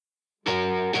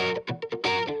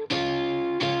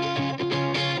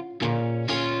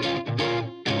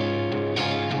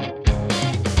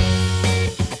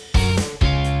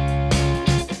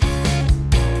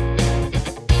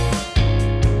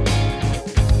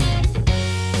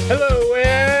Hello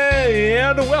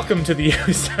and welcome to the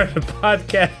We Started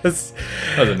Podcast.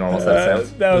 That was a normal set of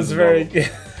sounds. That was very good.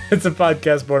 It's a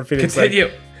podcast born feeding.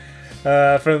 Continue.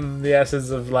 From the essence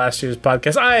of last year's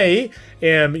podcast. I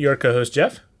am your co-host,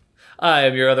 Jeff. I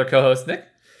am your other co-host, Nick.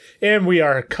 And we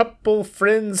are a couple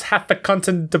friends, half a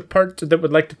continent apart, that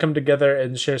would like to come together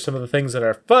and share some of the things that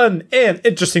are fun and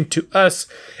interesting to us.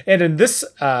 And in this,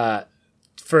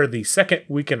 for the second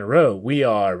week in a row, we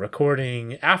are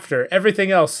recording after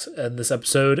everything else in this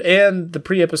episode, and the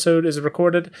pre-episode is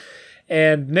recorded.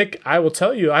 And Nick, I will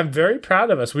tell you, I'm very proud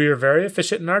of us. We are very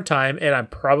efficient in our time, and I'm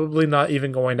probably not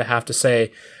even going to have to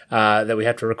say that we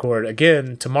have to record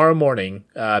again tomorrow morning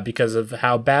because of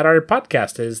how bad our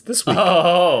podcast is this week.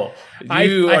 Oh,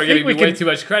 you are giving me way too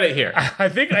much credit here. I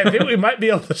think we might be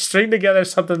able to string together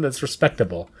something that's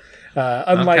respectable,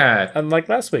 unlike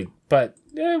last week. But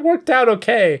it worked out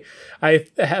okay. I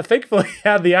thankfully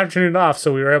had the afternoon off,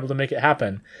 so we were able to make it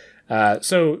happen.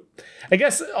 So I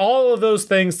guess all of those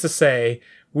things to say,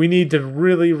 we need to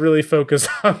really, really focus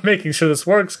on making sure this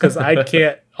works, because I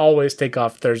can't always take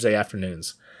off Thursday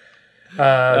afternoons.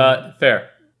 Fair.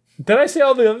 Did I say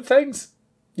all the other things?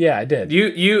 Yeah, I did.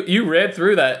 You read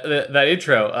through that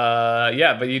intro.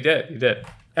 Yeah, but you did.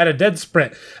 At a dead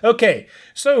sprint. Okay,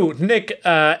 so Nick,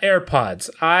 AirPods.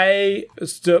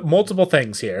 Multiple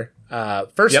things here.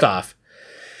 First off,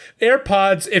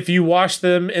 AirPods, if you wash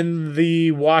them in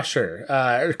the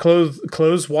washer,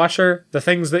 clothes washer, the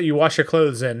things that you wash your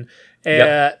clothes in,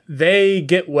 they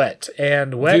get wet,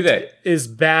 and wet is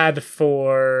bad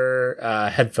for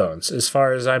headphones, as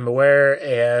far as I'm aware,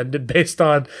 and based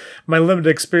on my limited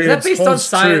experience, is that based on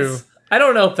science? True. I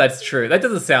don't know if that's true. That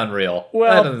doesn't sound real.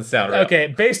 Well, that doesn't sound real. Okay,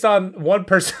 based on one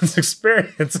person's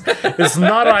experience, it's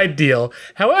not ideal.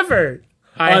 However,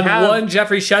 one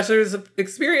Jeffrey Schesser's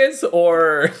experience,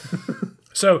 or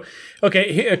so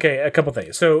okay, a couple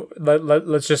things. So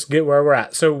let's just get where we're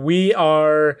at. So we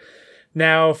are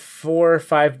now 4 or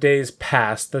 5 days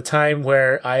past the time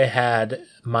where I had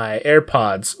my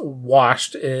AirPods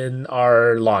washed in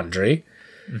our laundry.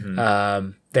 Mm-hmm.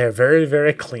 They're very,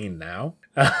 very clean now.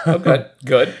 Oh,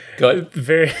 good.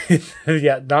 Very,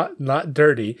 not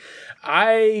dirty.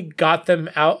 I got them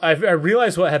out. I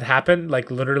realized what had happened,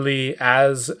 like literally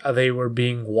as they were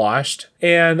being washed,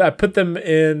 and I put them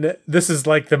in. This is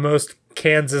like the most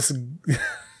Kansas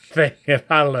thing. I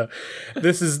don't know.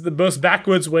 This is the most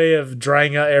backwoods way of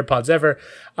drying out AirPods ever.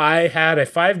 I had a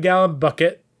 5-gallon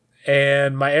bucket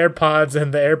and my AirPods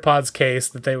in the AirPods case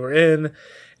that they were in,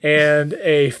 and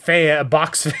a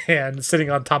box fan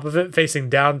sitting on top of it, facing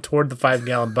down toward the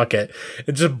 5-gallon bucket,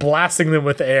 and just blasting them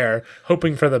with air,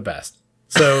 hoping for the best.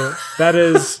 So that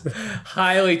is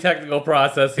highly technical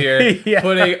process here. Yeah.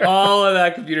 Putting all of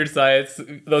that computer science,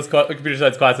 those computer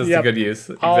science classes to good use.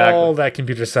 Exactly. All that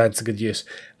computer science to good use.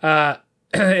 And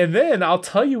then I'll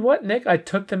tell you what, Nick, I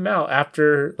took them out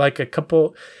after like a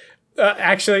couple.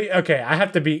 Actually, okay, I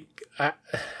have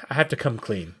to come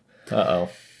clean. Uh-oh.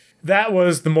 That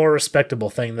was the more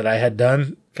respectable thing that I had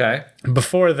done. Okay.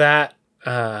 Before that,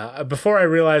 before I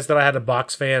realized that I had a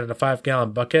box fan and a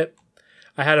 5-gallon bucket,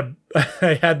 I had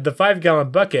the 5-gallon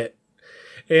bucket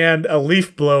and a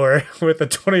leaf blower with a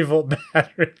 20-volt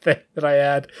battery thing that I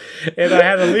had, and I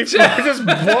had a leaf blower just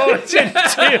blowing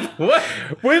into what?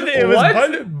 When it was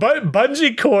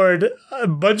bungee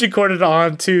corded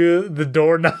onto the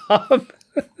doorknob.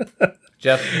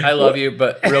 Jeff, I love you,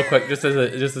 but real quick, just as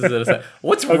an aside,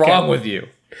 what's wrong with you?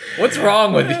 What's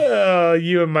wrong with you?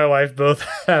 You and my wife both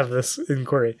have this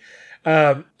inquiry.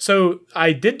 So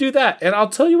I did do that, and I'll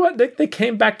tell you what, Nick, they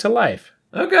came back to life.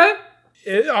 Okay.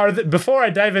 Before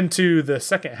I dive into the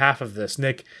second half of this,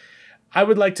 Nick, I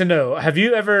would like to know: have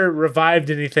you ever revived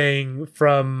anything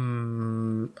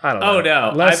from? I don't know. Oh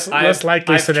no, less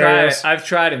likely scenarios. I've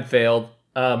tried and failed.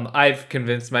 I've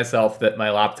convinced myself that my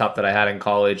laptop that I had in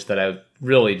college that I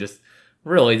really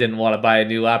didn't want to buy a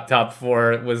new laptop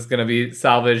for was going to be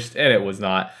salvaged, and it was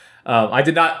not. I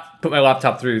did not put my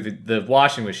laptop through the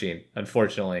washing machine,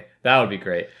 unfortunately. That would be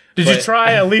great. Did you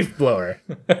try a leaf blower?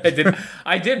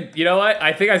 I did. You know what?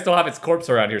 I think I still have its corpse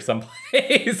around here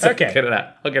someplace. Okay.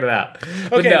 Look at that.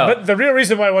 But the real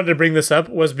reason why I wanted to bring this up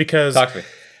was because talk to me.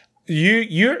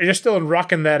 You're still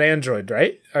rocking that Android,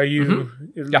 right? Are you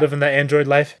living that Android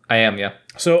life? I am, yeah.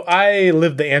 So I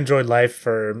lived the Android life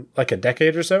for like a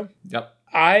decade or so. Yep.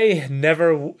 I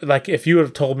never, like, if you would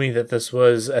have told me that this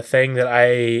was a thing that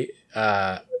I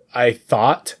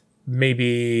thought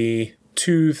maybe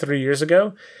 2-3 years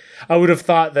ago, I would have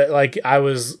thought that like I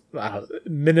was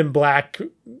Men in Black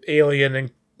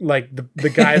alien like the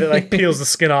guy that like peels the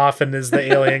skin off and is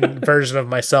the alien version of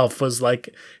myself was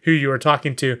like who you were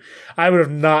talking to, I would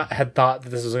have not had thought that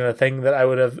this was a thing that I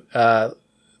would have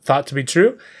thought to be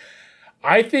true.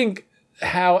 I think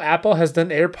how Apple has done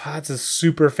AirPods is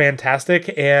super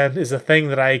fantastic and is a thing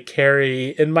that I carry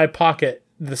in my pocket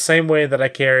the same way that I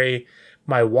carry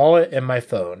my wallet and my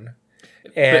phone.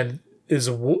 And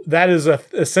that is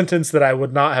a sentence that I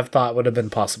would not have thought would have been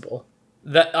possible.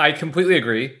 That I completely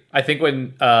agree. I think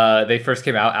when they first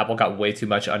came out, Apple got way too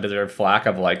much under their flack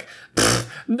of like,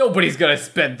 nobody's gonna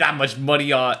spend that much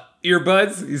money on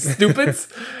earbuds, you stupids.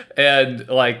 And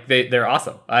like they're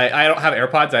awesome. I don't have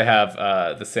AirPods. I have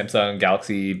the Samsung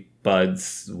Galaxy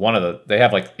Buds. They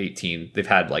have like 18. They've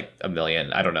had like a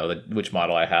million. I don't know which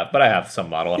model I have, but I have some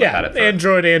model and I've had it for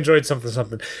Android something.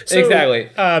 So, exactly.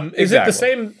 Is it the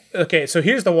same? Okay, so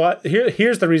here's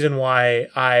the reason why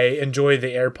I enjoy the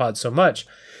AirPods so much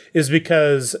is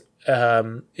because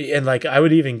and like I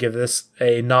would even give this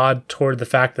a nod toward the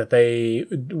fact that they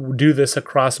do this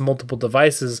across multiple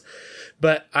devices,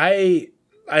 but I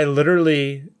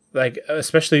literally, like,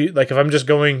 especially like if I'm just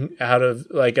going out of,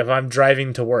 like if I'm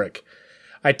driving to work,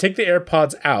 I take the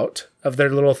AirPods out of their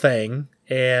little thing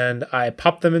and I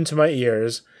pop them into my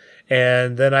ears,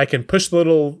 and then I can push the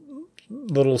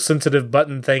little sensitive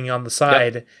button thing on the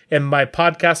side, and my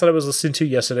podcast that I was listening to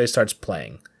yesterday starts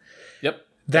playing. Yep.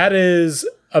 That is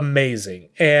amazing.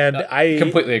 And I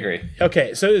completely agree.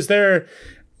 Okay, so is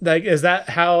that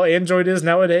how Android is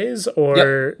nowadays,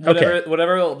 or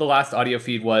whatever the last audio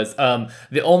feed was?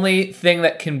 The only thing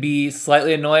that can be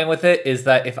slightly annoying with it is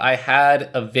that if I had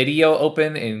a video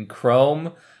open in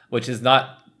Chrome, which is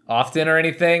not often or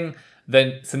anything,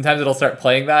 then sometimes it'll start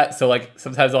playing that. So like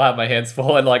sometimes I'll have my hands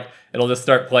full and like it'll just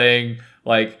start playing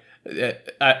like.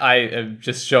 I am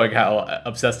just showing how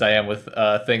obsessed I am with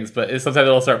things, but sometimes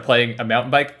it'll start playing a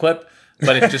mountain bike clip,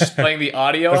 but it's just playing the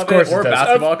audio of it, or a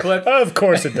basketball clip. Of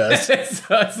course it does. So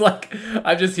it's like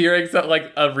I'm just hearing something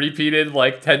like a repeated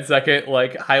like 10-second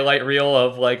like highlight reel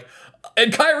of like,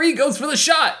 and Kyrie goes for the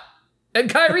shot,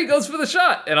 and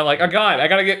I'm like, oh god, I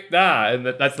gotta get and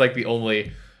that's like the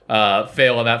only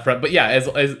fail on that front. But yeah, as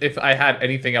if I had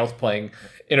anything else playing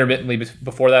intermittently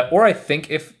before that, or I think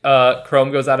if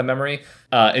Chrome goes out of memory,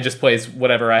 it just plays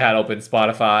whatever I had open: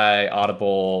 Spotify,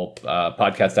 Audible,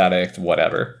 Podcast Addict,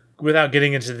 whatever. Without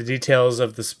getting into the details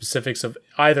of the specifics of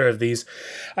either of these,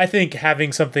 I think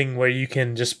having something where you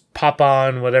can just pop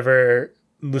on whatever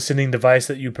listening device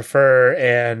that you prefer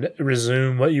and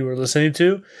resume what you were listening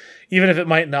to, even if it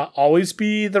might not always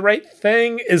be the right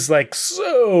thing, is like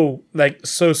so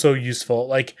useful.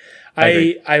 Like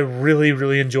I really,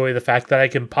 really enjoy the fact that I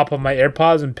can pop on my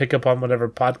AirPods and pick up on whatever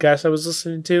podcast I was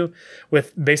listening to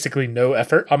with basically no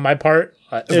effort on my part.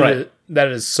 That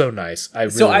is so nice. I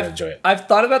really enjoy it. I've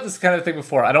thought about this kind of thing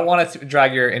before. I don't want to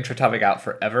drag your intro topic out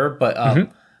forever, but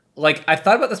like I've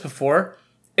thought about this before.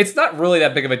 It's not really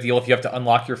that big of a deal if you have to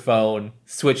unlock your phone,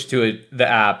 switch to the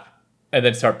app, and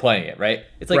then start playing it, right?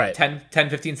 It's like 10,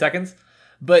 15 seconds.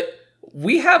 But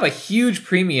we have a huge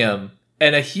premium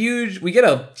and we get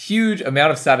a huge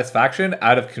amount of satisfaction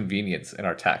out of convenience in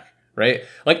our tech, right?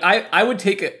 Like I would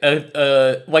take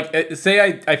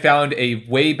say I found a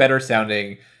way better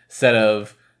sounding set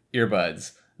of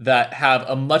earbuds that have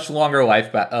a much longer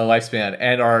lifespan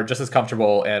and are just as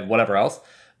comfortable and whatever else,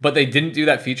 but they didn't do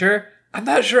that feature. I'm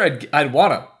not sure I'd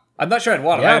want them. I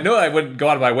know I wouldn't go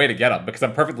out of my way to get them because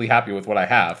I'm perfectly happy with what I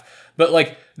have. But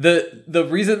like the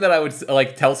reason that I would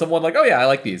like tell someone like, oh yeah, I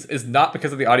like these, is not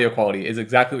because of the audio quality. Is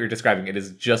exactly what you're describing. It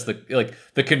is just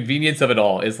the convenience of it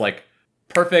all is like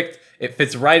perfect. It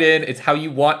fits right in. It's how you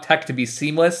want tech to be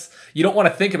seamless. You don't want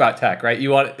to think about tech, right?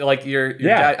 You want like your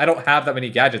I don't have that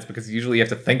many gadgets because usually you have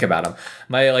to think about them.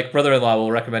 My brother-in-law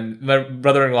will recommend. My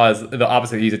brother-in-law is the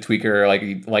opposite. He's a tweaker. Like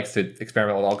he likes to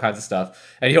experiment with all kinds of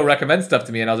stuff, and he'll recommend stuff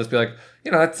to me, and I'll just be like,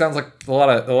 that sounds like a lot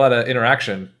of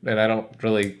interaction, and I don't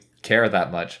really care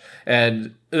that much.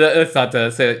 And that's not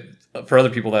to say for other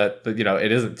people that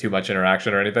it isn't too much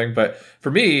interaction or anything, but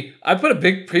for me, I put a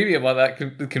big premium on that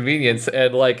convenience,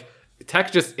 and like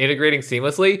tech just integrating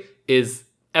seamlessly is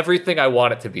everything I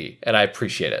want it to be, and I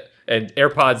appreciate it. And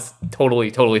AirPods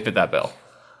totally fit that bill.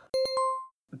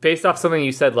 Based off something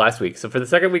you said last week, so for the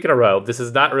second week in a row, this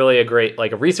is not really a great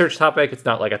a research topic. It's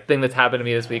not like a thing that's happened to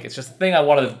me this week. It's just a thing I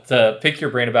wanted to pick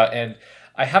your brain about, and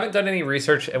I haven't done any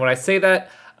research. And when I say that,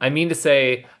 I mean to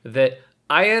say that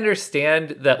I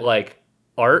understand that like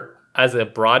art as a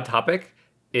broad topic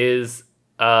is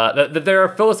that there are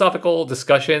philosophical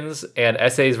discussions and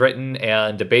essays written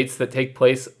and debates that take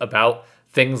place about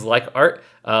things like art.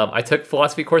 I took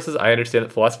philosophy courses. I understand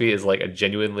that philosophy is like a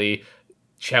genuinely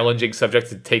challenging subject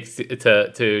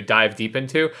to to dive deep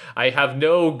into. I have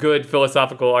no good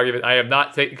philosophical argument. I am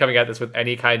not coming at this with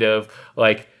any kind of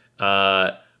like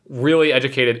really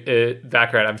educated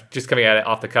background. I'm just coming at it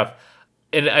off the cuff.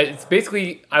 And it's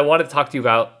basically, I want to talk to you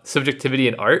about subjectivity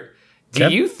in art. Do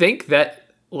you think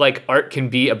that like art can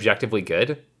be objectively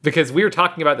good? Because we were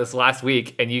talking about this last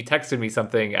week, and you texted me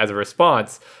something as a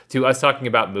response to us talking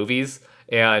about movies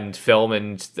and film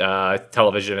and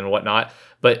television and whatnot.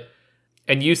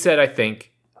 And you said, I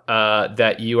think,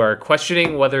 that you are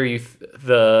questioning whether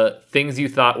the things you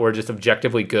thought were just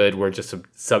objectively good were just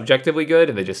subjectively good,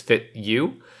 and they just fit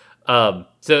you.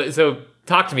 So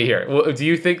talk to me here. Do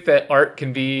you think that art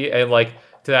can be, and like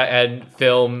to that end,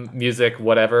 film, music,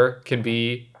 whatever, can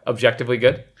be objectively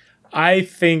good? I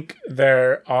think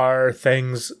there are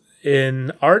things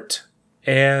in art,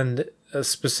 and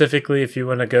specifically if you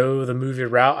want to go the movie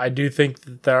route, I do think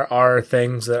that there are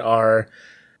things that are,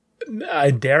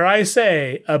 dare I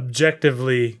say,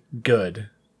 objectively good.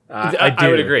 I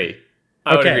would agree.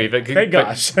 I would agree. Thank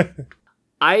gosh.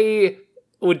 I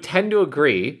would tend to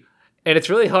agree, and it's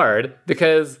really hard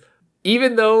because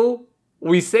even though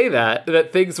we say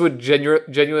that things would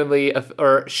genuinely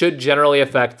or should generally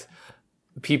affect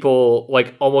people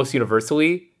like almost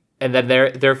universally, and then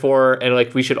therefore and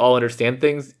like we should all understand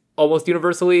things almost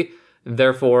universally, and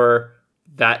therefore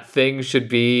that thing should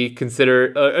be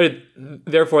considered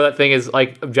therefore that thing is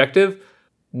like objective.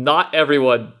 Not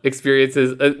everyone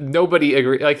experiences nobody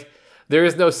agree, like there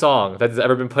is no song that has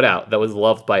ever been put out that was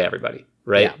loved by everybody,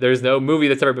 right? Yeah. There's no movie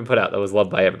that's ever been put out that was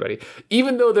loved by everybody,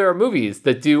 even though there are movies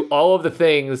that do all of the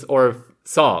things, or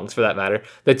songs for that matter,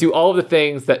 that do all of the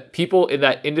things that people in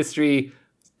that industry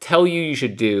tell you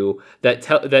should do, that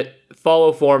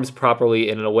follow forms properly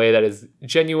and in a way that is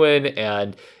genuine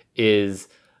and is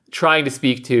trying to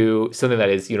speak to something that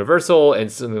is universal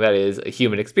and something that is a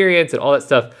human experience and all that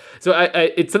stuff. So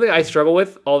it's something I struggle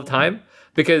with all the time,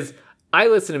 because I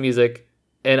listen to music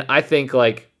and I think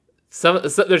like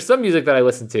there's some music that I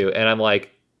listen to and I'm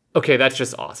like, okay, that's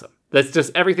just awesome. That's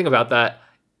just everything about that.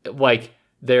 Like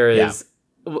there is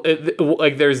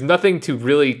like there's nothing to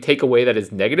really take away that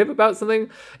is negative about something.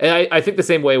 And I think the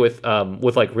same way with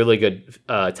like really good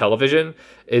television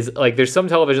is like there's some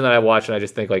television that I watch and I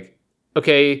just think like,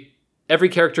 okay, every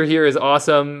character here is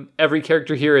awesome. Every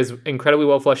character here is incredibly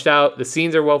well fleshed out. The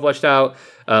scenes are well fleshed out.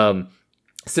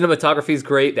 Cinematography is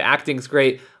great. The acting's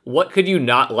great. What could you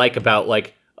not like about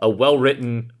like a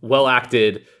well-written,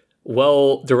 well-acted,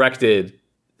 well-directed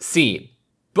scene?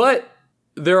 But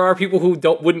there are people who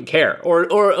wouldn't care,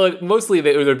 or like mostly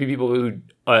there'd be people who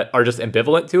are just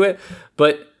ambivalent to it.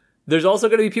 But there's also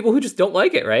going to be people who just don't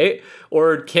like it, right?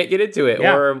 Or can't get into it,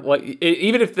 or like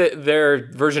even if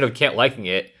their version of can't liking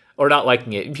it or not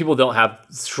liking it, people don't have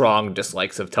strong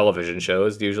dislikes of television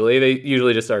shows. Usually, they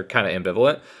usually just are kind of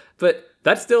ambivalent. But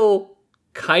that's still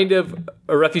kind of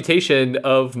a refutation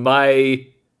of my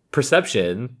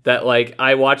perception that like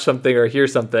I watch something or hear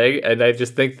something and I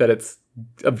just think that it's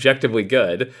objectively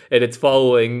good and it's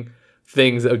following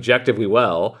things objectively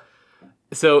well.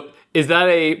 So is that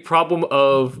a problem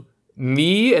of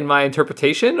me and my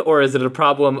interpretation, or is it a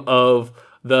problem of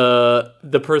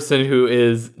the person who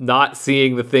is not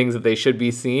seeing the things that they should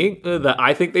be seeing, that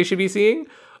I think they should be seeing?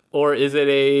 Or is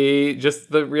it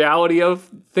just the reality of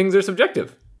things are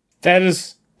subjective? That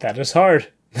is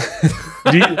hard.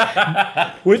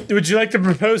 Would you like to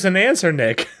propose an answer,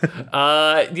 Nick?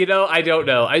 I don't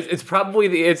know. It's probably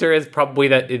the answer is probably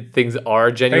that things are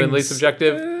genuinely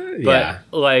subjective. But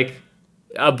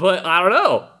but I don't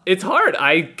know. It's hard.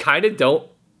 I kind of don't.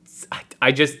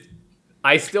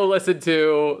 I still listen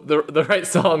to the right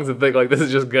songs and think like this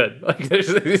is just good. Like I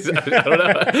don't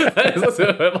know. I just listen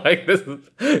to it like this is.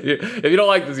 If you don't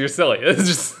like this, you're silly. You're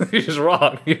just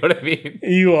wrong. You know what I mean?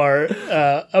 You are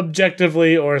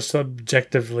objectively or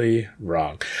subjectively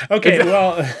wrong. Okay,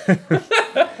 well,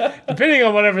 depending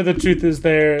on whatever the truth is,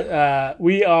 there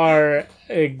we are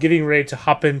getting ready to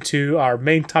hop into our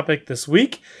main topic this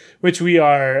week, which we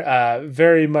are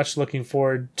very much looking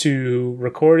forward to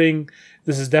recording.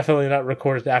 This is definitely not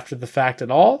recorded after the fact at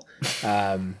all.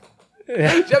 Jeff,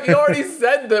 you already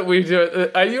said that we do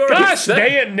it. Gosh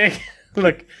dang it, Nick.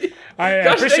 Look, I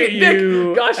appreciate you.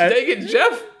 Nick. Gosh dang it,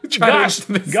 Jeff.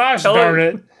 Gosh darn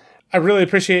it. I really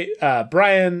appreciate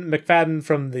Brian McFadden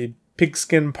from the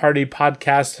Pigskin Party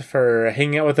Podcast for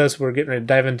hanging out with us. We're getting ready to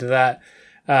dive into that.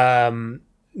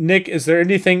 Nick, is there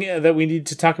anything that we need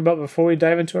to talk about before we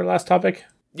dive into our last topic?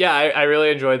 Yeah, I really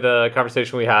enjoyed the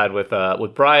conversation we had with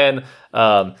Brian.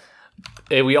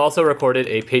 We also recorded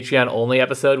a Patreon-only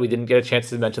episode. We didn't get a chance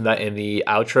to mention that in the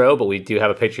outro, but we do have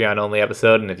a Patreon-only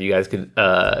episode. And if you guys could,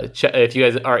 if you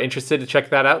guys are interested to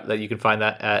check that out, that you can find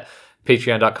that at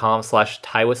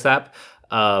patreon.com/TaiWasap.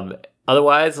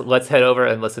 Otherwise, let's head over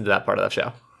and listen to that part of the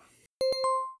show.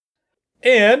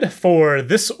 And for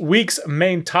this week's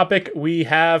main topic, we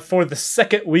have for the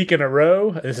second week in a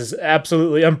row, this is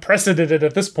absolutely unprecedented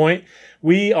at this point,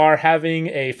 we are having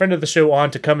a friend of the show on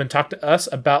to come and talk to us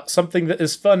about something that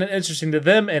is fun and interesting to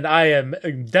them. And I am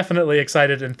definitely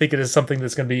excited and think it is something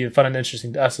that's going to be fun and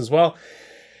interesting to us as well.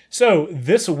 So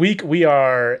this week we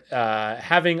are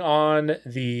having on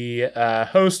the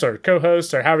host or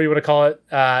co-host or however you want to call it.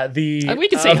 We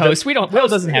can say host. Will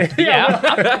doesn't have to be. Yeah,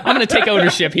 I'm going to take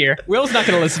ownership here. Will's not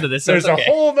going to listen to this. So there's a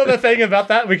whole other thing about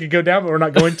that we could go down, but we're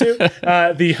not going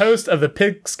to. The host of the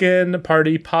Pigskin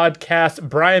Party Podcast,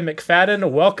 Brian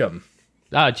McFadden. Welcome.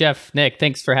 Jeff, Nick,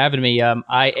 thanks for having me.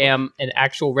 I am an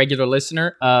actual regular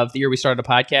listener of the year we started a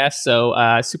podcast,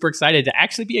 so super excited to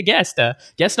actually be a guest.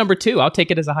 Guest number 2, I'll take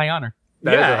it as a high honor.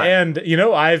 Yeah, and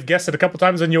I've guested a couple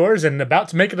times on yours and about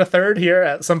to make it a third here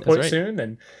at some point soon.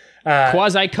 And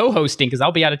quasi co-hosting because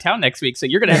I'll be out of town next week, so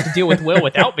you're gonna have to deal with Will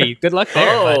without me. Good luck there.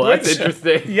 Oh, that's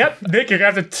interesting. Yep, Nick, you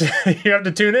have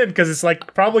to tune in because it's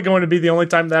like probably going to be the only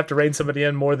time they have to rein somebody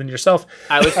in more than yourself.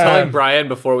 I was telling Brian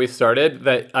before we started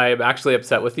that I am actually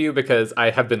upset with you because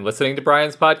I have been listening to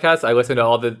Brian's podcast. I listened to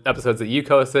all the episodes that you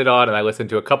co-hosted on, and I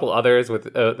listened to a couple others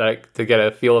with to get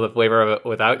a feel of the flavor of it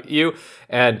without you.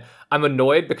 And I'm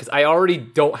annoyed because I already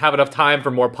don't have enough time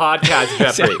for more podcasts,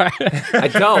 Jeffrey. I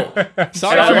don't.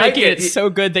 Sorry for making it so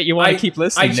good that you want to keep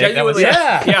listening. I genuinely,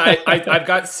 I've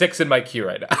got 6 in my queue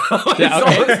right now.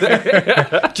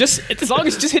 Yeah, just as long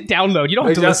as just hit download. You don't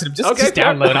have to listen. Just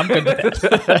download. I'm good with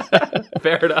that.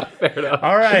 Fair enough.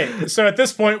 All right. So at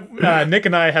this point, Nick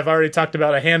and I have already talked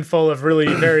about a handful of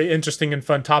really very interesting and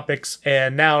fun topics.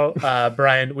 And now,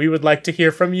 Brian, we would like to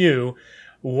hear from you.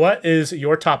 What is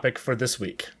your topic for this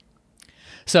week?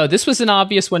 So this was an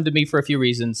obvious one to me for a few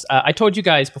reasons. I told you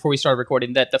guys before we started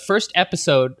recording that the first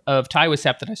episode of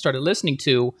TaiWasap that I started listening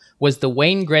to was the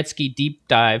Wayne Gretzky deep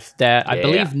dive that I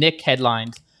believe Nick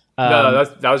headlined. No,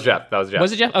 that was Jeff. Was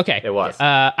it Jeff? Okay. It was.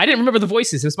 I didn't remember the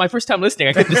voices. It was my first time listening.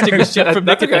 I couldn't distinguish Jeff from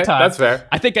Nick at the time. That's fair.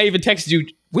 I think I even texted you,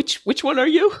 which one are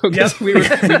you? Because we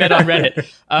met on Reddit.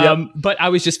 But I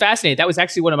was just fascinated. That was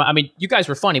actually one of my, you guys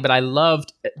were funny, but I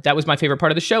loved, that was my favorite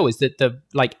part of the show is that the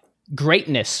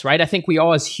greatness, right? I think we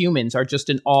all as humans are just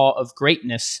in awe of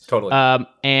greatness. Totally.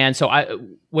 And so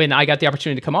when I got the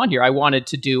opportunity to come on here, I wanted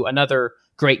to do another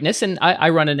greatness. And I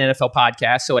run an NFL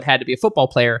podcast, so it had to be a football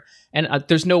player. And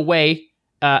there's no way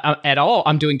at all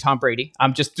I'm doing Tom Brady.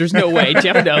 There's no way.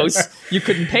 Jeff knows you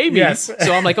couldn't pay me. Yes.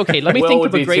 So I'm like, okay, let me think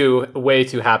of a great... Will would be way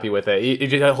too happy with it. You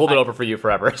just hold it over for you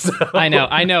forever. So. I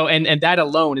know. And that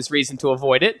alone is reason to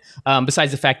avoid it.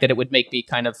 Besides the fact that it would make me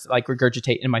kind of like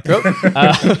regurgitate in my throat.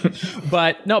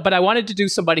 But I wanted to do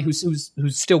somebody who's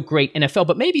still great NFL,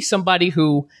 but maybe somebody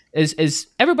who is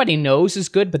everybody knows is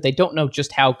good, but they don't know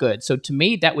just how good. So to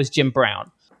me, that was Jim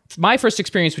Brown. My first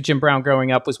experience with Jim Brown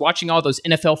growing up was watching all those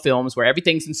NFL films where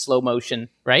everything's in slow motion,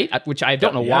 right? Which I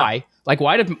don't know why. Like,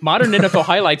 why do modern NFL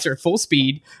highlights are full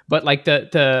speed, but like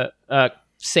the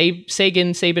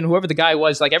Saban, whoever the guy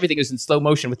was, like everything is in slow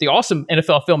motion with the awesome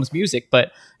NFL Films music.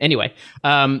 But anyway,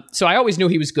 so I always knew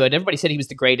he was good. Everybody said he was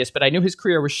the greatest, but I knew his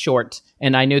career was short,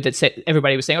 and I knew that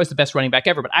everybody was saying, "Oh, he's the best running back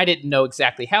ever," but I didn't know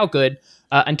exactly how good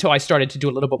until I started to do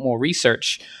a little bit more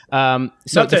research. So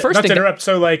not to interrupt.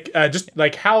 So just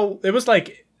like how it was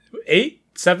like 8,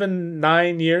 7,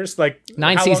 9 years, like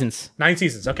 9 seasons. 9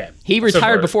 seasons. Okay. He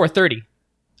retired before 30.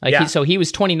 So he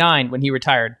was 29 when he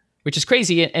retired, which is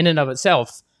crazy in and of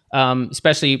itself.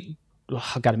 Especially,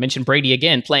 I got to mention Brady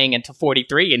again, playing until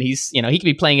 43, and he's he could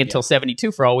be playing until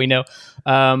 72 for all we know.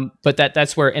 But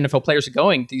that's where NFL players are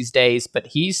going these days. But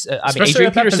he's especially Adrian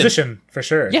at that Peterson position for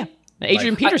sure. Yeah,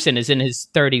 Adrian Peterson is in his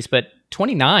 30s, but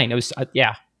 29. It was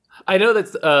I know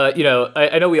that's,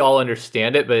 I know we all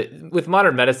understand it, but with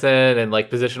modern medicine and like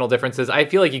positional differences, I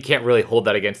feel like you can't really hold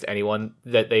that against anyone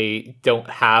that they don't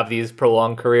have these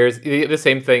prolonged careers. The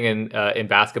same thing in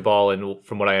basketball and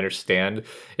from what I understand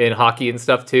in hockey and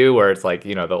stuff too, where it's like,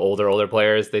 the older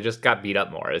players, they just got beat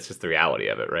up more. It's just the reality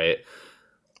of it, right?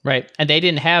 Right. And they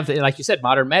didn't have, like you said,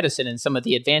 modern medicine and some of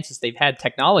the advances they've had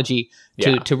technology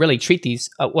to really treat these.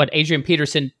 Adrian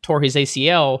Peterson tore his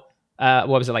ACL, what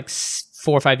was it, like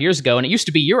 4 or 5 years ago, and it used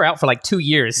to be you were out for like 2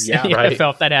 years. Yeah, in the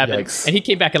NFL if that happened. Yikes. And he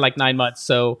came back in like 9 months.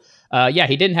 So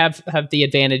he didn't have the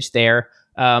advantage there.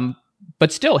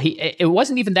 But still, it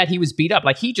wasn't even that he was beat up.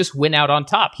 Like he just went out on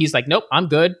top. He's like, nope, I'm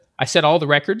good. I set all the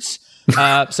records.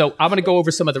 So I'm going to go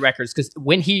over some of the records because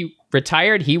when he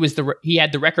retired, he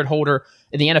had the record holder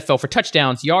in the NFL for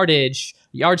touchdowns, yardage,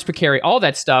 yards per carry, all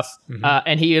that stuff,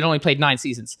 and he had only played 9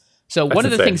 seasons. So one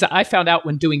of the things that I found out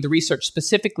when doing the research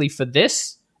specifically for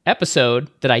this episode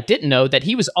that I didn't know, that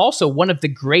he was also one of the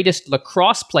greatest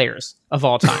lacrosse players of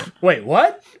all time. Wait,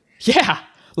 what? Yeah.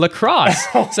 Lacrosse.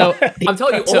 So I'm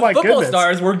telling you, all football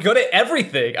stars were good at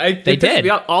everything. They did.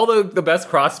 All the best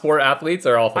cross sport athletes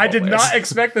are all football players. Not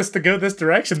expect this to go this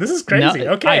direction. This is crazy.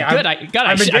 No, okay,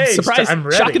 I'm surprised. I'm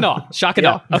ready. Shock and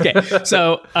awe. Okay,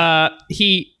 so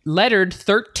he lettered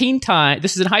 13 times.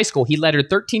 This is in high school. He lettered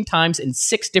 13 times in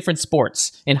 6 different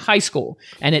sports in high school.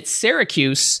 And at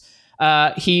Syracuse,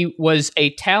 he was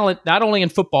a talent not only in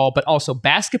football, but also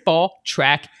basketball,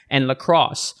 track, and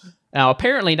lacrosse. Now,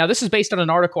 apparently, this is based on an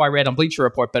article I read on Bleacher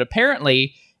Report, but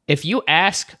apparently, if you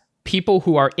ask people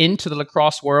who are into the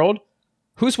lacrosse world,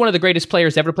 who's one of the greatest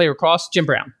players ever to play lacrosse? Jim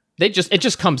Brown. It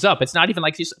just comes up. It's not even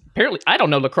like apparently I don't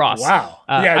know lacrosse. Wow.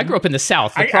 I grew up in the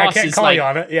South. Lacrosse I can't call you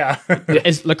on it. Yeah.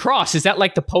 Is lacrosse, is that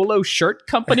like the polo shirt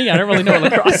company? I don't really know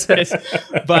what lacrosse is,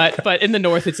 but in the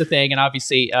North it's a thing, and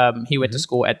obviously he went to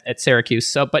school at Syracuse.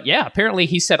 So, but yeah, apparently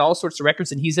he set all sorts of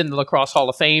records, and he's in the Lacrosse Hall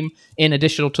of Fame in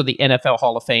addition to the NFL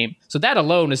Hall of Fame. So that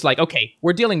alone is like, okay,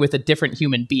 we're dealing with a different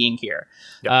human being here.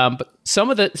 Yep. But some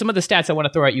of the stats I want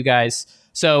to throw at you guys.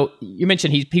 So you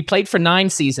mentioned he played for 9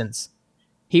 seasons.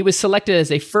 He was selected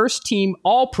as a first-team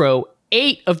All-Pro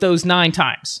 8 of those 9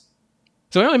 times.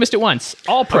 So he only missed it once.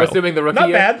 All-Pro. I'm assuming the rookie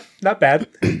year. Not bad.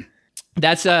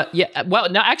 That's yeah. Well,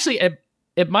 no, actually,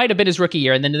 it might have been his rookie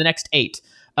year, and then the next 8.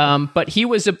 But he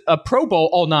was a Pro Bowl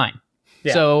all 9.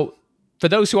 Yeah. So for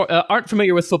those who aren't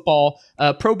familiar with football,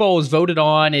 Pro Bowl is voted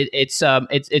on.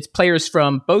 It's players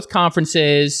from both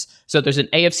conferences. So there's an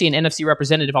AFC and NFC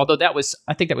representative, although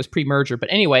I think that was pre-merger. But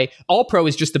anyway, All-Pro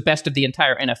is just the best of the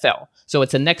entire NFL. So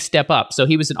it's a next step up. So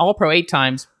he was an All-Pro 8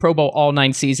 times, Pro Bowl all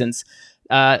 9 seasons.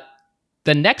 The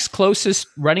next closest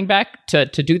running back to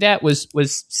do that was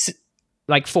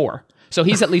like 4. So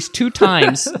he's at least 2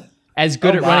 times as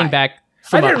good at running back.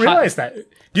 I didn't realize that.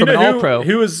 Do you know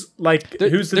who was like?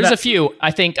 There's a few.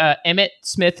 I think Emmitt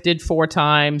Smith did 4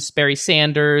 times. Barry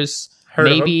Sanders,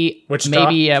 maybe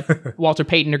Walter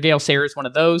Payton or Gale Sayers, one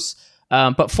of those.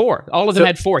 But 4. All of them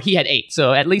had 4. He had 8.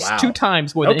 So at least 2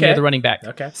 times more than any other running back.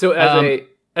 Okay. So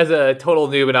as a total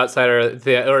noob and outsider,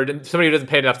 or somebody who doesn't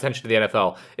pay enough attention to the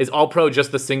NFL, is All-Pro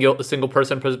just the single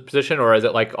person position, or is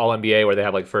it like All NBA where they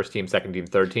have like first team, second team,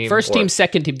 third team? First team,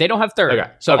 second team. They don't have third.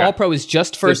 Okay. So All-Pro is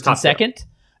just first and second.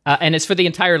 And it's for the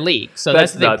entire league. So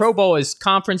that's the thing. Pro Bowl is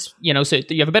conference, so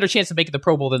you have a better chance of making the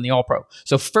Pro Bowl than the All-Pro.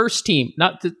 So first team,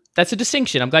 that's a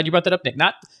distinction. I'm glad you brought that up, Nick.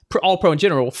 Not All-Pro in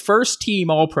general. First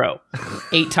team All-Pro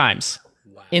 8 times.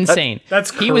 Wow. Insane. That's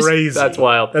crazy. That's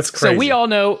wild. That's crazy. So we all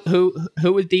know who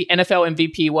the NFL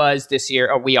MVP was this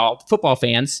year. Or we all, football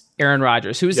fans, Aaron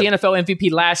Rodgers. Who was the NFL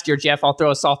MVP last year, Jeff? I'll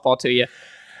throw a softball to you.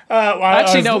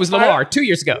 It was Lamar 2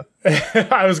 years ago.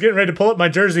 I was getting ready to pull up my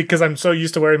jersey because I'm so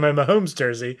used to wearing my Mahomes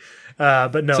jersey.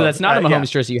 But no. So that's not a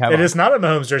Mahomes jersey you have. It is not a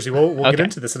Mahomes jersey. We'll get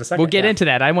into this in a second. We'll get into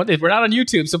that. We're not on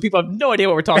YouTube, so people have no idea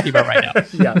what we're talking about right now.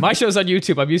 Yeah. My show's on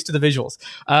YouTube. I'm used to the visuals.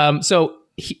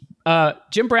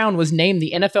 Jim Brown was named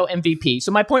the NFL MVP.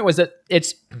 So my point was that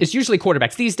it's usually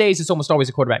quarterbacks. These days, it's almost always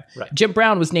a quarterback. Right. Jim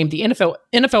Brown was named the NFL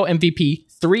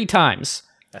MVP 3 times.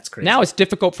 That's crazy. Now it's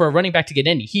difficult for a running back to get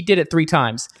any. He did it 3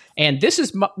 times. And this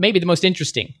is maybe the most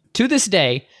interesting. To this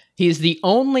day, he is the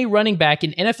only running back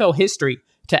in NFL history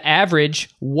to average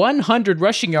 100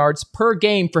 rushing yards per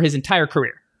game for his entire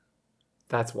career.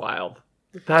 That's wild.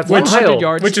 That's 100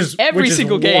 yards which is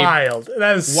single game. Wild.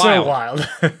 That is so wild.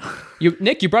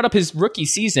 Nick, you brought up his rookie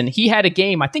season. He had a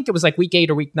game, I think it was like week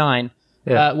 8 or week 9,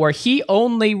 where he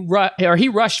only he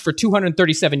rushed for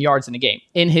 237 yards in a game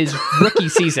in his rookie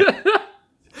season.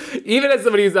 Even as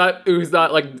somebody who's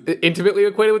not like intimately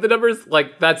acquainted with the numbers,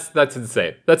 like that's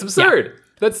insane. That's absurd.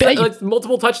 Yeah. That's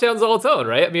multiple touchdowns all its own,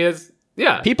 right? I mean,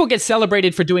 people get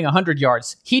celebrated for doing 100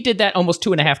 yards. He did that almost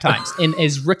 2.5 times in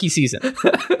his rookie season.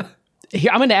 Here,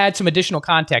 I'm going to add some additional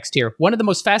context here. One of the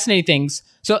most fascinating things.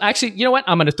 So actually, you know what?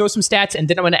 I'm going to throw some stats and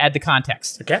then I'm going to add the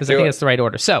context because I think that's the right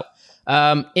order. So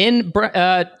in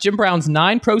Jim Brown's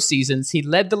 9 pro seasons, he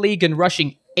led the league in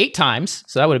rushing 8 times.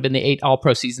 So that would have been the 8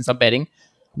 all-pro seasons, I'm betting.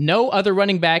 No other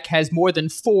running back has more than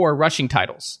 4 rushing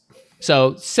titles.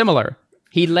 So similar.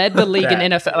 He led the league in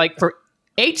NFL like for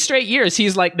 8 straight years.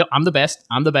 He's like, no, I'm the best.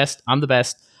 I'm the best. I'm the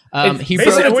best.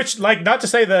 Which, like, not to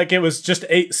say that like, it was just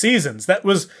 8 seasons. That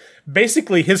was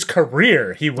basically his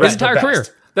career. He was his entire career.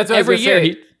 That's what every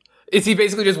year. is he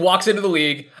basically just walks into the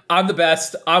league. I'm the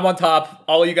best. I'm on top.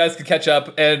 All of you guys can catch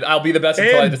up, and I'll be the best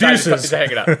until I decide to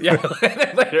hang it up.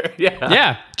 Yeah, later.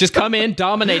 Yeah, just come in,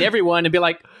 dominate everyone, and be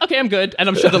like, okay, I'm good. And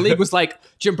I'm sure the league was like,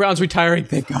 Jim Brown's retiring.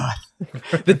 Thank God.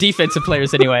 The defensive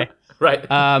players, anyway.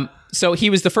 Right. So he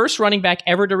was the first running back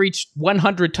ever to reach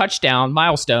 100 touchdown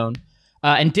milestone,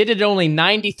 and did it in only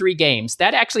 93 games.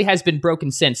 That actually has been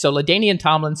broken since. So LaDainian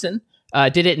Tomlinson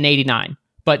did it in 89,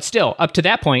 but still, up to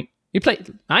that point. He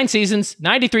played 9 seasons,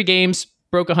 93 games,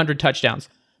 broke 100 touchdowns.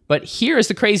 But here is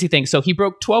the crazy thing. So he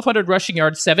broke 1,200 rushing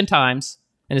yards 7 times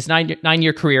in his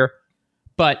nine-year career.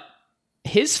 But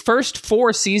his first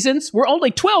 4 seasons were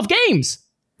only 12 games.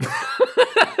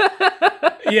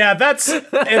 Yeah, that's...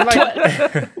 And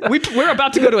like, we're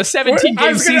about to go to a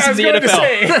 17-game season in the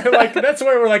NFL. Like, that's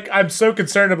where we're like, I'm so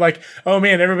concerned. I'm like, oh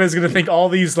man, everybody's going to think all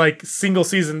these like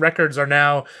single-season records are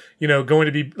now, going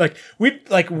to be... like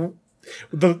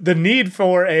The need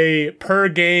for a per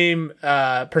game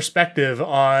perspective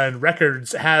on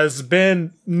records has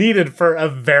been needed for a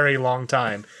very long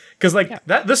time. Because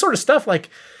that this sort of stuff, like,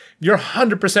 you're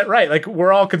 100% right. Like,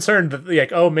 we're all concerned that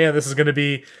like, oh man, this is going to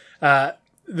be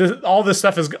all this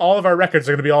stuff is all of our records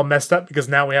are going to be all messed up because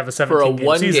now we have a 17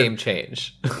 game season. For a 1 game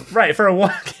change. Right, for a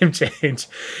 1 game change.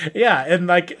 Yeah, and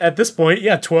like at this point,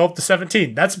 12 to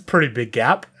 17. That's a pretty big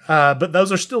gap. But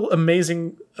those are still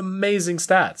amazing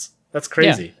stats. That's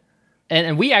crazy. Yeah.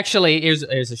 And we actually, here's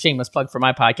a shameless plug for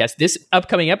my podcast. This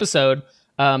upcoming episode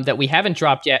that we haven't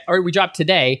dropped yet, or we dropped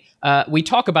today, we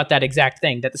talk about that exact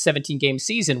thing, that the 17-game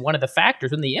season, one of the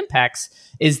factors and the impacts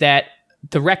is that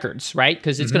the records, right?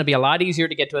 Because it's going to be a lot easier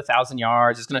to get to 1,000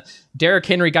 yards. Derrick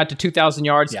Henry got to 2,000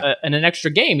 yards in an extra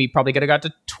game. He probably could have got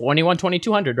to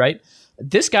 2,200, right?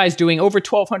 This guy's doing over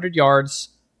 1,200 yards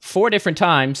 4 different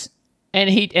times,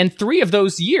 and 3 of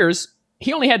those years,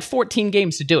 he only had 14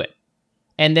 games to do it.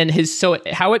 And then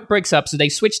how it breaks up, so they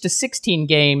switched to 16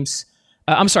 games.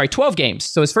 12 games.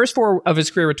 So his first 4 of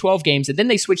his career were 12 games, and then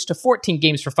they switched to 14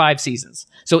 games for 5 seasons.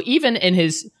 So even at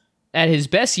his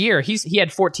best year, he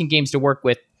had 14 games to work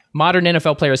with. Modern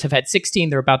NFL players have had 16.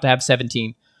 They're about to have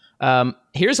 17.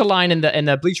 Here's a line in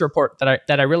the Bleacher Report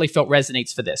that I really felt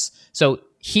resonates for this. So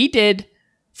he did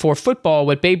for football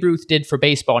what Babe Ruth did for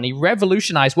baseball, and he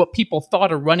revolutionized what people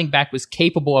thought a running back was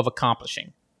capable of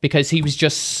accomplishing, because he was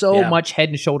just so much head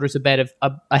and shoulders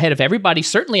ahead of everybody,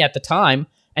 certainly at the time,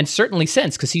 and certainly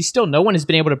since, because no one has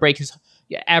been able to break his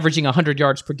averaging 100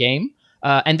 yards per game.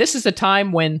 And this is a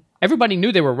time when everybody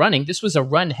knew they were running. This was a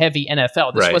run-heavy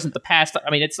NFL. This wasn't the past.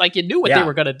 I mean, it's like you knew what they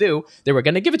were going to do. They were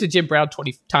going to give it to Jim Brown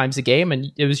 20 times a game,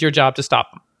 and it was your job to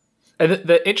stop them. And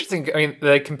the interesting,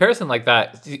 the comparison like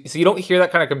that, so you don't hear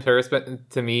that kind of comparison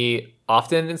to me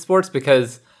often in sports,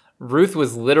 because Ruth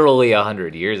was literally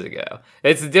 100 years ago.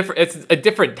 It's a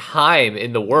different time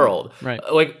in the world. Right.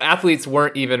 Like, athletes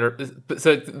weren't even,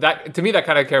 so that, to me, that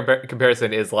kind of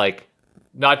comparison is like,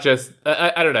 not just,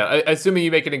 I don't know, assuming you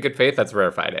make it in good faith, that's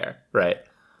rarefied air, right?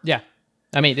 Yeah.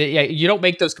 I mean, you don't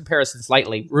make those comparisons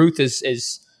lightly. Ruth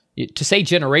is to say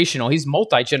generational, he's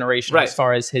multi-generational as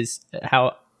far as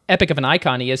how epic of an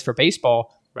icon he is for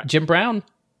baseball. Right. Jim Brown,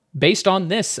 based on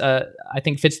this, I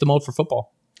think fits the mold for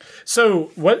football.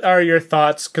 So what are your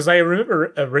thoughts? Because I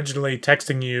remember originally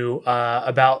texting you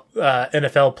about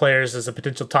NFL players as a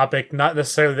potential topic. Not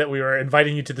necessarily that we were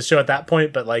inviting you to the show at that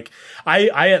point, but like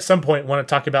I at some point want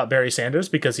to talk about Barry Sanders,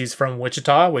 because he's from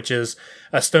Wichita, which is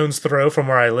a stone's throw from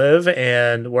where I live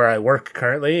and where I work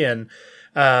currently. And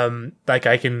like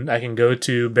I can go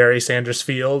to Barry Sanders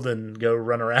Field and go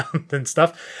run around and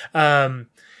stuff.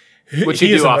 Which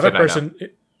you do often, I know.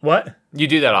 What? You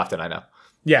do that often, I know.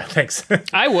 Yeah, thanks.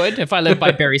 I would, if I lived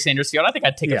by Barry Sanders Field. I think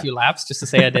I'd take a few laps just to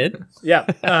say I did.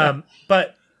 Yeah.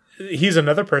 But he's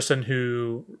another person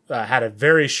who had a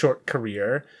very short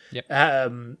career. Yep.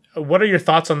 What are your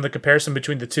thoughts on the comparison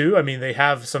between the two? I mean, they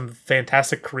have some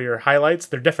fantastic career highlights.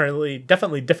 They're definitely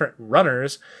different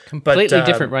runners. Completely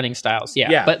different running styles.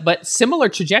 Yeah. But similar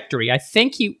trajectory. I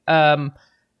think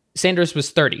Sanders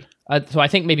was 30. So I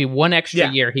think maybe one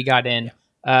extra year he got in.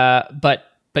 But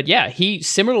yeah, he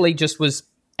similarly just was,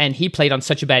 and he played on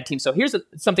such a bad team. So here's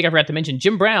something I forgot to mention.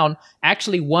 Jim Brown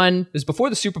actually won, it was before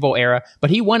the Super Bowl era, but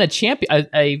he won a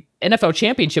NFL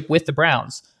championship with the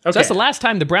Browns. Okay. So that's the last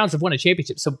time the Browns have won a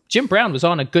championship. So Jim Brown was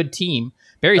on a good team.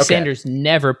 Barry Sanders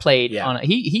never played on it.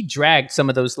 He dragged some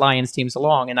of those Lions teams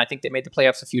along, and I think they made the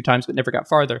playoffs a few times, but never got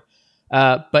farther.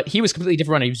 But he was a completely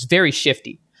different runner. He was very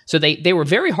shifty. So they were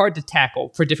very hard to tackle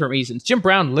for different reasons. Jim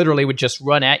Brown literally would just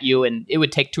run at you, and it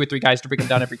would take 2 or 3 guys to bring him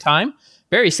down every time.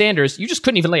 Barry Sanders, you just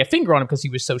couldn't even lay a finger on him because he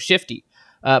was so shifty.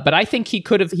 But I think he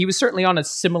was certainly on a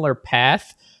similar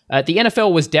path. The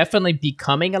NFL was definitely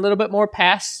becoming a little bit more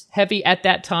pass heavy at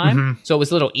that time. So it was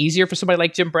a little easier for somebody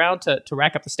like Jim Brown to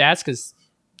rack up the stats because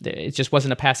it just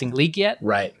wasn't a passing league yet.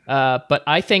 Right. But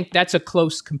I think that's a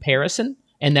close comparison.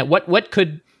 And that what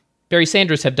could Barry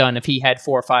Sanders have done if he had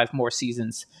 4 or 5 more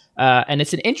seasons? And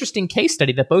it's an interesting case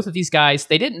study that both of these guys,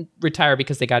 they didn't retire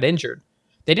because they got injured.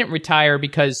 They didn't retire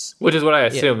because... Which is what I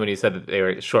assumed when you said that they were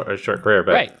a short career.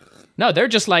 But right. No, they're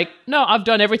just like, no, I've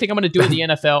done everything I'm going to do in the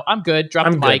NFL. I'm good. Drop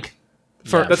the mic.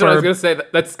 That's what I was going to say.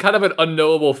 That's kind of an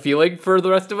unknowable feeling for the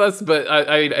rest of us, but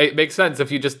it makes sense.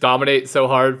 If you just dominate so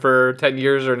hard for 10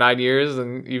 years or 9 years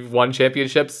and you've won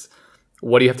championships,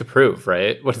 what do you have to prove,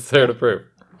 right? What is there to prove?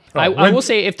 I will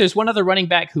say if there's one other running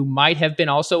back who might have been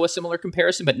also a similar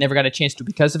comparison but never got a chance to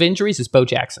because of injuries is Bo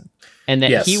Jackson. And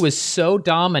that he was so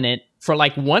dominant for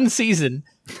like one season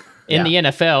in the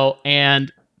NFL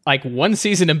and like one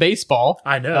season in baseball.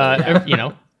 I know. You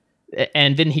know.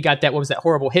 And then he got that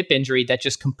horrible hip injury that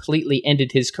just completely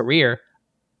ended his career.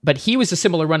 But he was a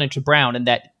similar runner to Brown in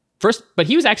that but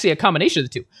he was actually a combination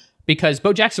of the two because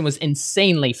Bo Jackson was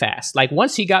insanely fast. Like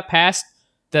once he got past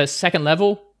the second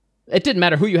level, it didn't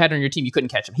matter who you had on your team, you couldn't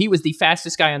catch him. He was the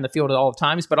fastest guy on the field at all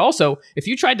times. But also, if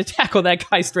you tried to tackle that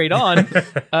guy straight on,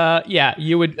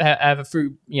 you would have a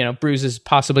few, bruises,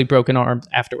 possibly broken arm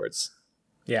afterwards.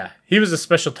 Yeah, he was a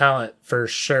special talent for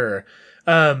sure.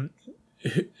 Who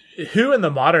in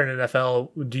the modern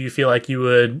NFL do you feel like you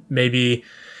would maybe,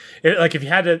 like if you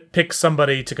had to pick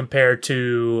somebody to compare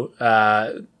to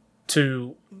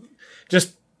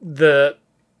just the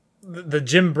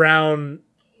Jim Brown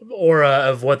aura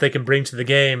of what they can bring to the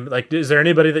game, like is there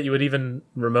anybody that you would even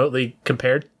remotely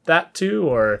compare that to,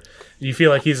 or do you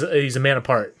feel like he's a man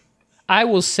apart? I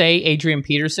will say Adrian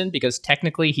Peterson because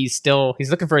technically he's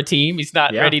looking for a team. He's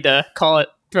not ready to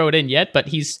throw it in yet, but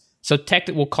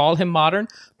we'll call him modern.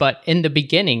 But in the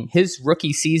beginning, his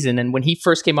rookie season and when he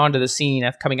first came onto the scene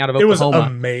coming out of Oklahoma, it was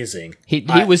amazing. He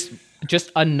was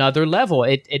just another level.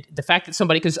 The fact that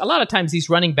because a lot of times these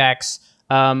running backs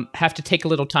have to take a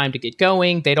little time to get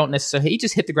going. They don't necessarily, he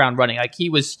just hit the ground running. Like he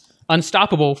was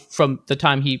unstoppable from the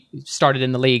time he started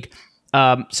in the league.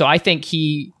 So I think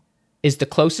he is the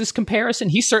closest comparison.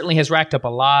 He certainly has racked up a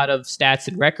lot of stats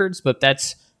and records, but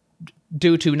that's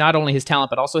due to not only his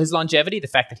talent, but also his longevity, the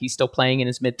fact that he's still playing in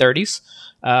his mid-30s.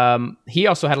 He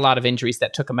also had a lot of injuries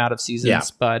that took him out of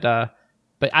seasons, but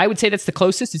I would say that's the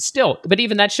closest. But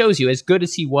even that shows you, as good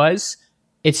as he was,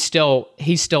 he's still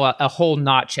a whole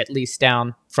notch at least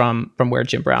down from where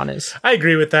Jim Brown is. I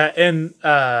agree with that. And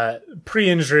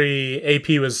pre-injury,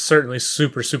 AP was certainly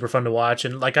super, super fun to watch.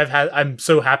 And like I'm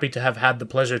so happy to have had the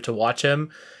pleasure to watch him.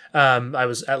 I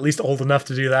was at least old enough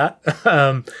to do that.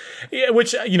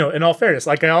 Which, in all fairness,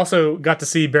 like I also got to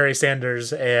see Barry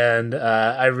Sanders, and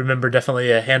I remember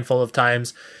definitely a handful of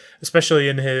times, especially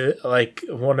in his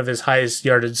one of his highest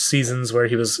yardage seasons where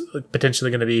he was potentially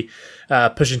going to be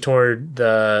pushing toward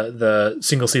the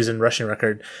single season rushing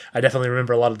record. I definitely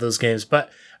remember a lot of those games, but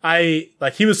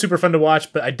he was super fun to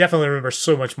watch, but I definitely remember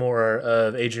so much more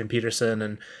of Adrian Peterson,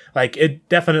 and it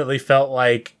definitely felt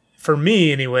like, for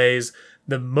me anyways,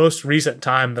 the most recent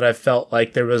time that I felt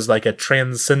like there was a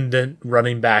transcendent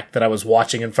running back that I was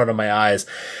watching in front of my eyes.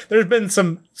 There's been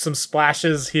some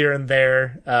splashes here and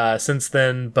there since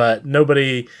then, but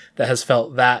nobody that has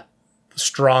felt that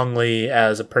strongly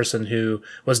as a person who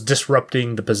was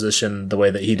disrupting the position the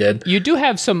way that he did. You do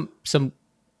have some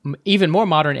even more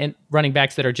modern running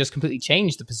backs that are just completely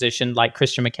changed the position, like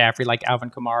Christian McCaffrey, like Alvin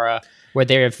Kamara, where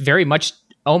they're very much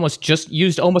almost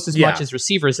as much as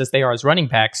receivers as they are as running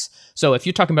backs. So if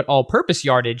you're talking about all-purpose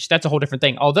yardage, that's a whole different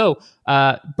thing. Although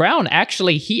Brown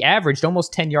actually, he averaged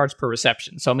almost 10 yards per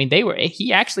reception. So I mean,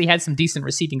 he actually had some decent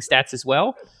receiving stats as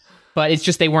well, but it's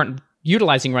just they weren't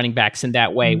utilizing running backs in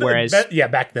that way. Whereas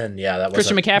back then, that was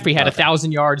Christian McCaffrey had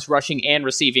 1,000 yards rushing and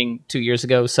receiving 2 years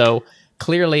ago. So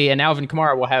clearly, and Alvin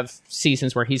Kamara will have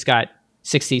seasons where he's got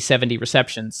 60, 70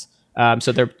 receptions.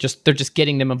 So they're just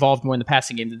getting them involved more in the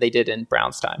passing game than they did in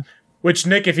Brown's time. Which,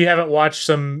 Nick, if you haven't watched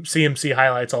some CMC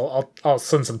highlights, I'll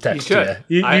send some text to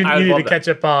you. You need to catch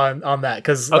up on that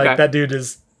because that dude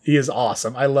is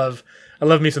awesome. I love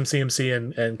me some CMC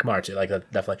and Kamara too. That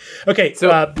definitely. Okay, so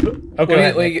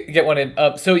let me get one in.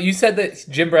 So you said that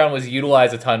Jim Brown was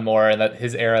utilized a ton more, and that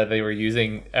his era they were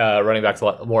using running backs a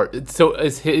lot more. So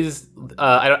is his?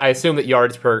 I assume that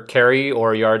yards per carry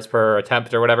or yards per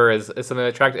attempt or whatever is something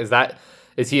that tracked.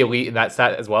 Is he elite in that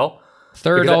stat as well?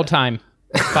 Third all time.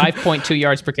 5.2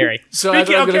 yards per carry.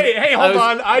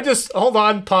 Hold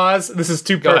on, pause. This is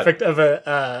too perfect of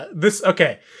a this.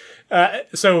 Okay,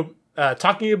 so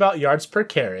talking about yards per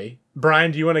carry,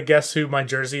 Brian, do you want to guess who my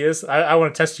jersey is? I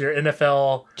want to test your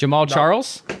NFL. Jamal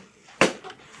Charles?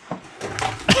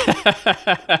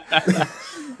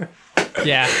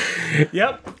 Yeah.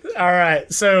 Yep. All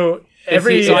right. So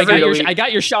I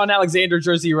got your Sean Alexander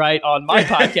jersey right on my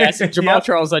podcast, and Jamal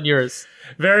Charles on yours.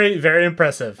 Very, very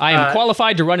impressive. I am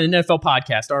qualified to run an NFL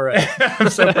podcast. All right. I'm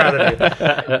so proud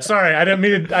of you. Sorry, I don't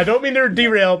mean to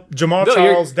derail. Jamal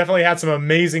Charles definitely had some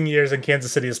amazing years in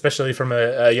Kansas City, especially from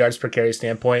a yards per carry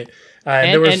standpoint.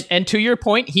 And to your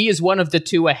point, he is one of the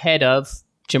two ahead of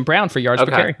Jim Brown for yards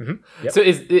per carry. Mm-hmm. Yep. So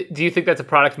do you think that's a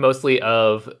product mostly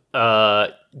of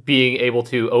being able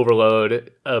to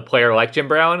overload a player like Jim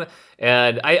Brown?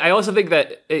 And I also think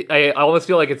that I almost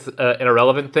feel like it's an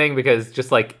irrelevant thing, because just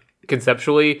like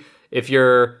conceptually, if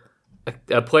you're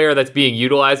a player that's being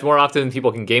utilized more often,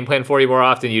 people can game plan for you more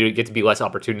often. You get to be less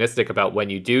opportunistic about when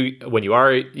you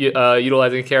are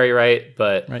utilizing a carry, right?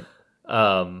 But right.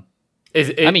 I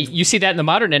mean, you see that in the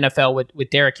modern NFL with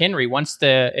Derrick Henry.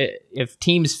 If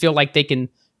teams feel like they can,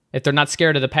 if they're not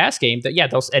scared of the pass game,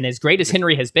 and as great as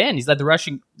Henry has been, he's led the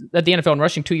NFL in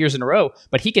rushing 2 years in a row.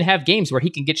 But he can have games where he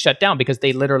can get shut down because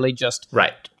they literally just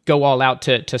go all out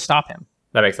to stop him.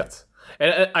 That makes sense.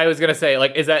 And I was gonna say,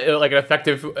 like, is that like an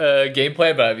effective game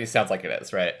plan? But it sounds like it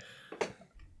is, right?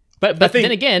 But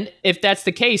then again, if that's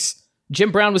the case, Jim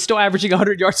Brown was still averaging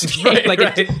 100 yards a game.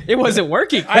 It wasn't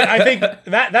working. I think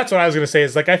that's what I was going to say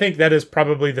is, like, I think that is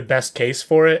probably the best case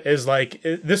for it, is like,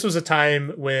 this was a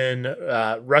time when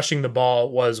rushing the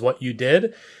ball was what you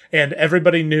did. And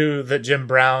everybody knew that Jim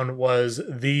Brown was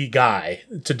the guy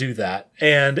to do that.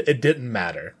 And it didn't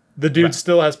matter. The dude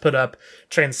still has put up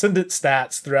transcendent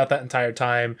stats throughout that entire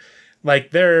time.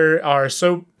 Like, there are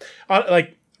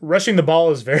rushing the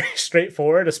ball is very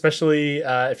straightforward, especially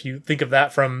if you think of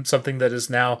that from something that is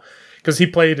now, because he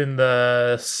played in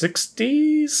the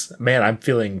 60s. Man, I'm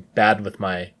feeling bad with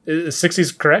my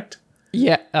 60s, correct?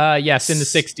 Yeah. Yes, in the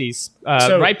 60s,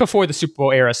 right before the Super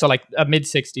Bowl era. So like mid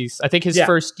 60s. I think his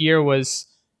first year was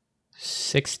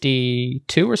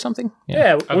 62 or something.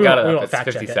 Yeah, we won't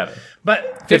fact 57.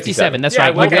 But 57. That's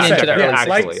right. Like we went into the early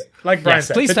actually. Like Brian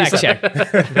said, please fact check.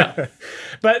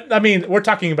 But I mean, we're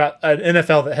talking about an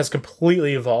NFL that has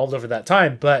completely evolved over that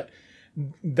time. But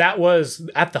that was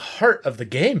at the heart of the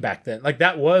game back then. Like,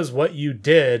 that was what you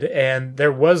did, and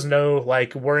there was no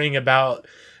like worrying about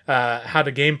how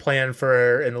to game plan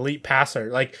for an elite passer.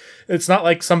 Like, it's not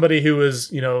like somebody who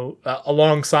was,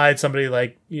 alongside somebody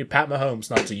like Pat Mahomes,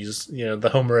 not to use, the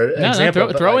Homer example.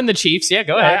 No, throw in the Chiefs. Yeah,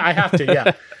 go ahead. I have to,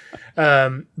 yeah.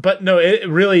 But no, it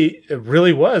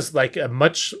really was like a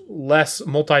much less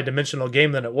multi-dimensional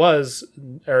game than it was,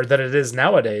 or that it is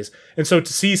nowadays. And so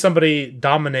to see somebody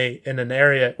dominate in an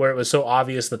area where it was so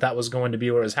obvious that was going to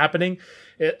be what was happening,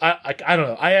 I don't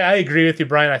know. I agree with you,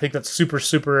 Brian. I think that's super,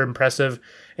 super impressive.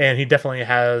 And he definitely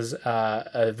has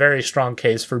a very strong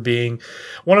case for being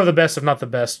one of the best, if not the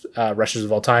best, rushers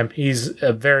of all time. He's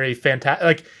a very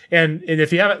fantastic, and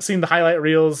if you haven't seen the highlight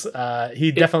reels,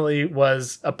 he definitely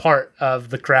was a part of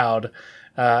the crowd,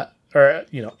 or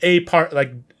a part.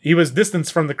 Like, he was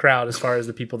distanced from the crowd as far as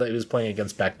the people that he was playing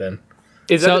against back then.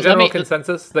 Is that the general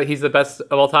consensus that he's the best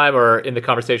of all time, or in the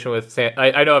conversation with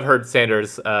I know I've heard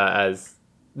Sanders as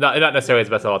not necessarily as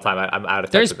best of all time. I'm out of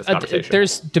touch with this conversation.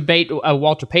 There's debate.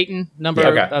 Walter Payton number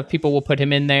of people will put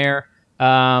him in there.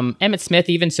 Emmitt Smith,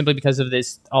 even simply because of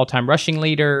this all-time rushing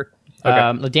leader.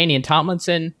 LaDainian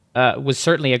Tomlinson was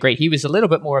certainly he was a little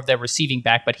bit more of the receiving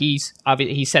back, but he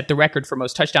set the record for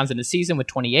most touchdowns in a season with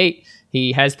 28.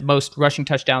 He has the most rushing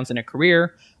touchdowns in a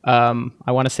career. I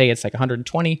want to say it's like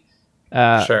 120.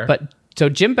 Sure. But so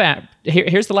Jim Brown,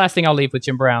 here's the last thing I'll leave with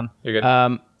Jim Brown. You're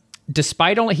good.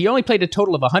 Despite he only played a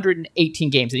total of 118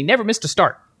 games, and he never missed a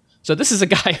start. So this is a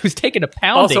guy who's taken a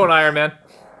pounding. Also an Ironman.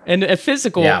 And a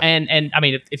physical, and I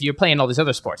mean, if you're playing all these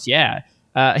other sports,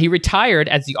 he retired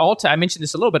as the all-time, I mentioned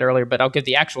this a little bit earlier, but I'll give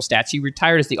the actual stats. He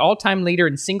retired as the all-time leader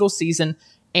in single season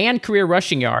and career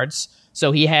rushing yards.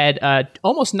 So he had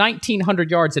almost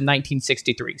 1,900 yards in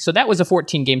 1963. So that was a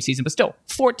 14-game season, but still,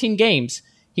 14 games.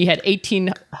 He had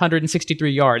 1,863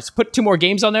 yards. Put 2 more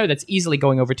games on there, that's easily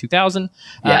going over 2,000.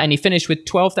 And he finished with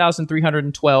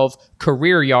 12,312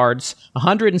 career yards,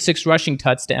 106 rushing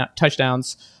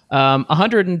touchdowns,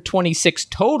 126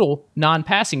 total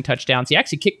non-passing touchdowns. He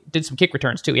actually did some kick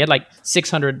returns too. He had like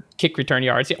 600 kick return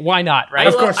yards. Why not, right?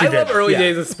 Of course he did. I love early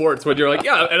days of sports when you're like,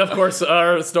 and of course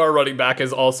our star running back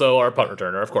is also our punt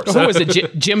returner, of course. Who was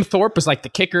it? Jim Thorpe was like the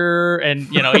kicker, and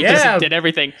he just did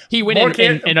everything. He went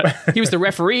and he was the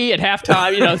referee at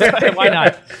halftime. Why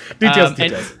not?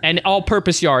 Details. And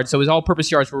all-purpose yards. So his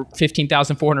all-purpose yards were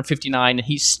 15,459, and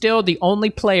he's still the only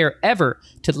player ever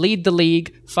to lead the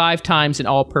league 5 times in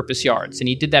all-purpose all-purpose yards, and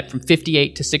he did that from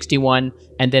 58 to 61,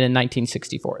 and then in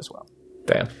 1964 as well.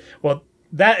 Damn. Well,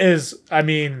 that is, I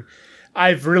mean,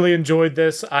 I've really enjoyed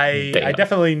this. I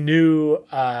definitely knew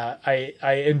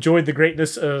I enjoyed the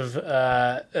greatness of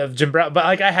Jim Brown, but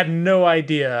like I had no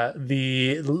idea to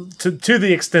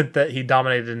the extent that he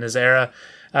dominated in his era.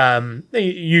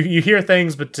 You hear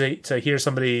things, but to hear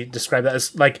somebody describe that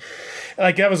as like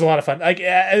that was a lot of fun. Like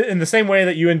in the same way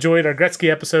that you enjoyed our Gretzky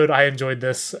episode, I enjoyed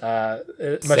this much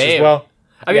as well.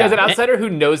 I mean, as an outsider who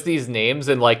knows these names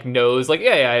and like knows, like,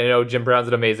 I know Jim Brown's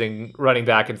an amazing running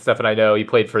back and stuff, and I know he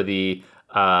played for the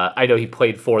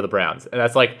Browns, and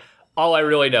that's like all I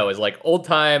really know is like old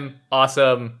time,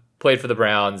 awesome, played for the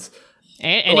Browns.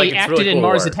 And like, he acted really cool in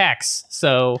Mars Attacks,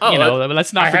 so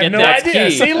let's not forget that. Idea.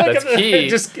 See, look at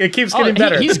it keeps getting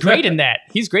better. He's great in that.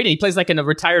 He's great. He plays like a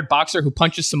retired boxer who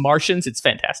punches some Martians. It's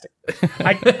fantastic.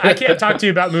 I can't talk to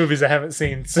you about movies I haven't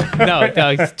seen. So. No,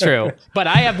 it's true. But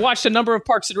I have watched a number of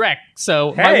Parks and Rec,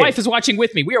 so my wife is watching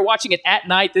with me. We are watching it at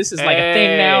night. This is like a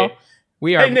thing now.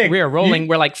 We are rolling.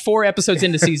 We're like 4 episodes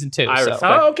into season 2.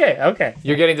 Okay.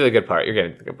 You're getting to the good part.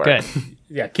 Good.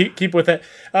 Yeah, keep with it.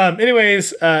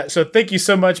 Anyways, so thank you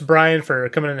so much, Brian, for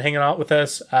coming and hanging out with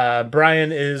us.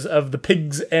 Brian is of the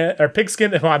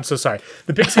Pigskin. Oh, I'm so sorry.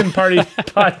 The Pigskin Party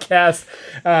Podcast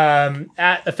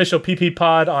at official PP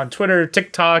Pod on Twitter,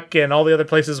 TikTok, and all the other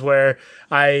places where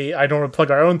I don't want to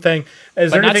plug our own thing.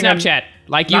 Is there anything not Snapchat,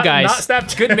 like you guys? Not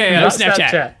Snapchat. Good man. No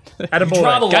Snapchat.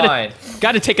 Draw the line.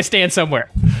 Got to take a stand somewhere.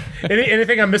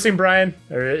 Anything I'm missing, Brian?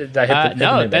 Or did I hit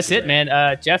no, that's it,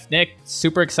 man. Jeff, Nick,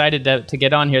 super excited to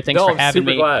get on here. Thanks for having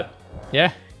me. Super glad.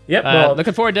 Yeah. Yep.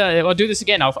 Looking forward to. We'll do this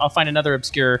again. I'll find another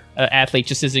obscure athlete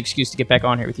just as an excuse to get back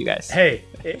on here with you guys. Hey,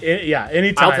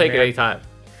 anytime. I'll take it anytime.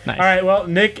 Nice. All right. Well,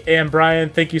 Nick and Brian,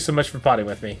 thank you so much for potting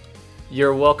with me.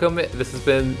 You're welcome. This has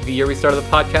been the year we started the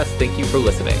podcast. Thank you for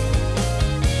listening.